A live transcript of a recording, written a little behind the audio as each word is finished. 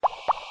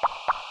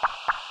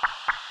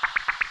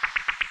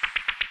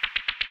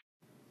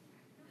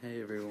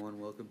Hey everyone,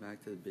 welcome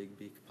back to the Big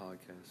Beak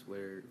Podcast,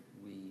 where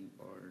we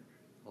are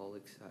all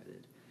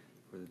excited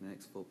for the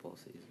next football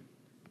season.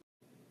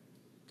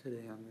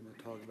 Today I'm going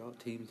to talk about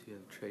teams who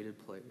have traded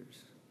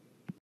players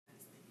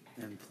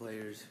and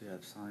players who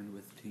have signed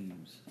with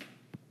teams.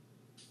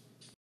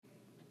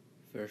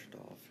 First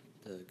off,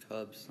 the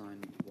Cubs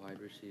signed wide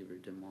receiver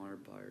DeMar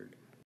Byard.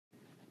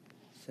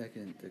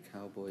 Second, the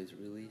Cowboys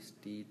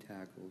released D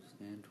tackles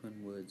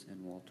Antwin Woods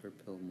and Walter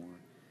Pillmore,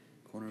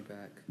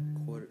 cornerbacks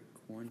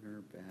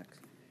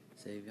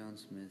Savion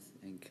Smith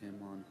and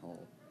Kemon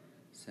Hall,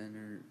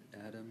 center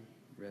Adam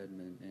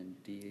Redmond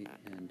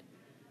and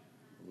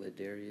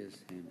Ladarius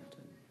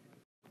Hamilton.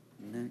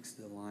 Next,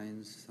 the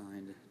Lions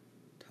signed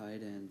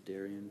tight end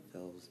Darian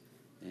Fells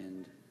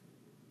and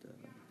the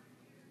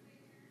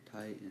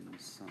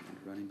Titans signed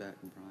running back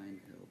Brian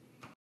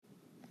Hill.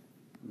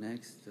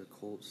 Next, the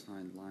Colts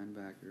signed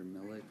linebacker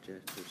Melek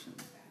Jefferson.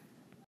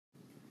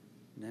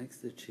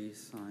 Next, the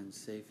Chiefs signed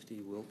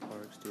safety Will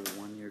Parks to a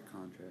one-year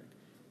contract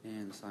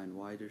and signed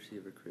wide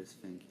receiver Chris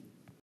Finke.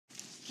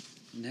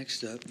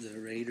 Next up, the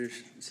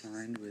Raiders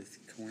signed with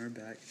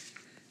cornerback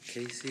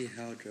Casey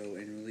Howdrow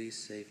and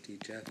released safety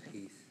Jeff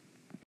Heath.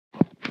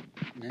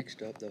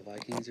 Next up, the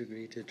Vikings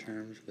agreed to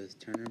terms with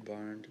Turner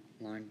Barnes,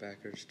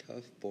 linebackers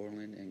Tuff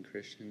Borland and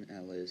Christian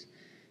Ellis,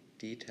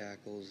 D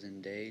tackles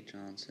Zayday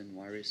Johnson,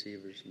 wide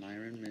receivers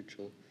Myron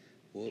Mitchell,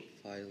 Whoop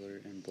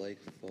Filer, and Blake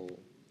Fowle.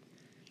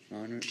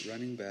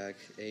 Running back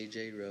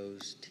A.J.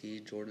 Rose, T.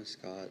 Jordan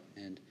Scott,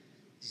 and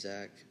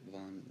Zach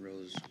Von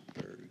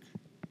Roseberg.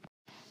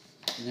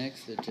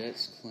 Next, the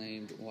Jets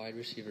claimed wide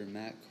receiver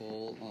Matt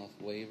Cole off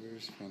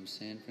waivers from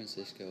San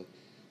Francisco,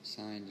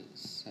 signed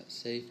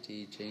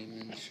safety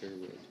Jamin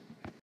Sherwood.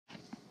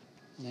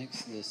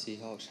 Next, the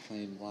Seahawks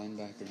claimed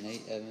linebacker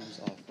Nate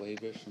Evans off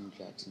waivers from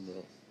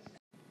Jacksonville.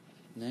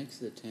 Next,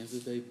 the Tampa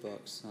Bay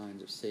Bucks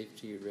signed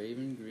safety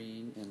Raven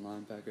Green and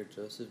linebacker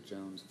Joseph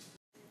Jones.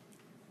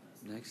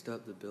 Next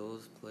up, the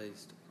Bills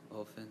placed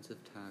offensive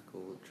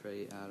tackle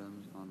Trey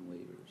Adams on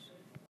waivers.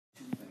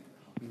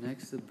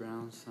 Next, the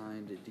Browns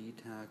signed D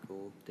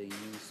tackle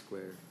Damian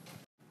Square.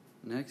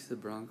 Next, the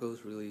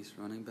Broncos released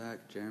running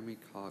back Jeremy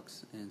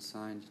Cox and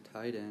signed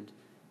tight end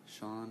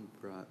Sean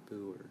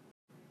Brewer.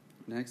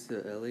 Next,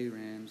 the LA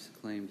Rams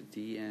claimed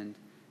D end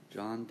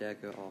John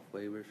Decker off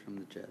waivers from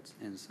the Jets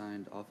and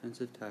signed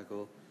offensive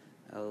tackle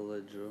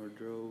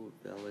Alejandro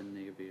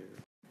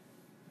Villanueva.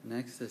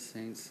 Next, the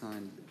Saints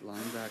signed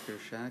linebacker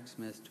Shaq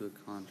Smith to a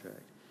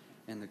contract,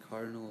 and the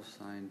Cardinals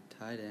signed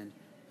tight end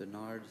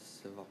Bernard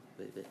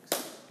Savovich.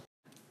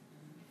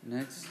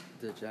 Next,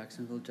 the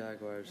Jacksonville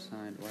Jaguars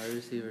signed wide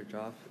receiver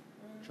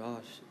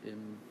Josh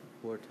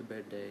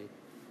Importeberde,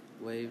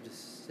 waived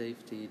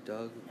safety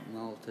Doug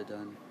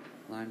Maltadon,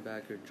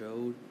 linebacker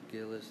Joe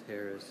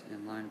Gillis-Harris,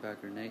 and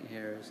linebacker Nate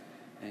Harris,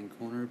 and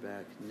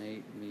cornerback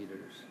Nate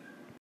Meters.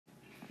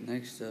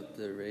 Next up,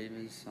 the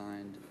Ravens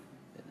signed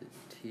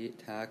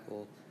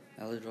tackle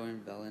Alejandro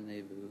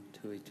Villanueva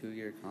to a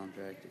 2-year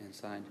contract and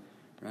signed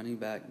running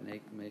back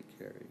Nate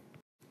McCary.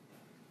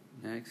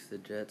 Next, the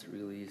Jets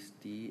released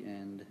D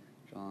end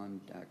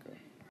John Dacko.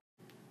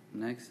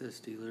 Next, the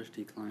Steelers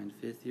declined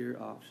 5th-year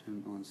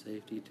option on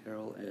safety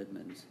Terrell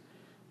Edmonds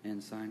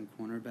and signed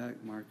cornerback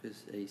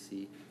Marcus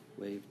Acey,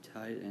 waived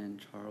tight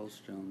end Charles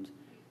Jones,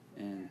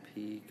 and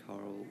P.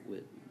 Carl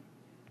Whitman.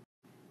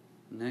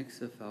 Next,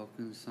 the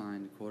Falcons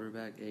signed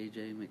quarterback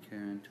A.J.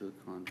 McCarron to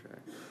a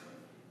contract.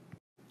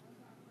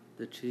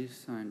 The Chiefs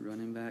signed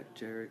running back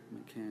Jerick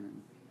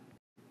McKinnon,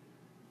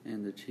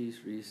 and the Chiefs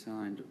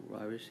re-signed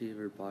wide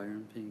receiver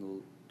Byron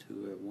Pringle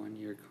to a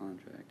 1-year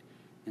contract,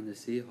 and the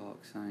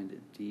Seahawks signed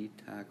D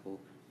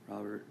tackle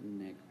Robert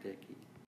Nkdiki.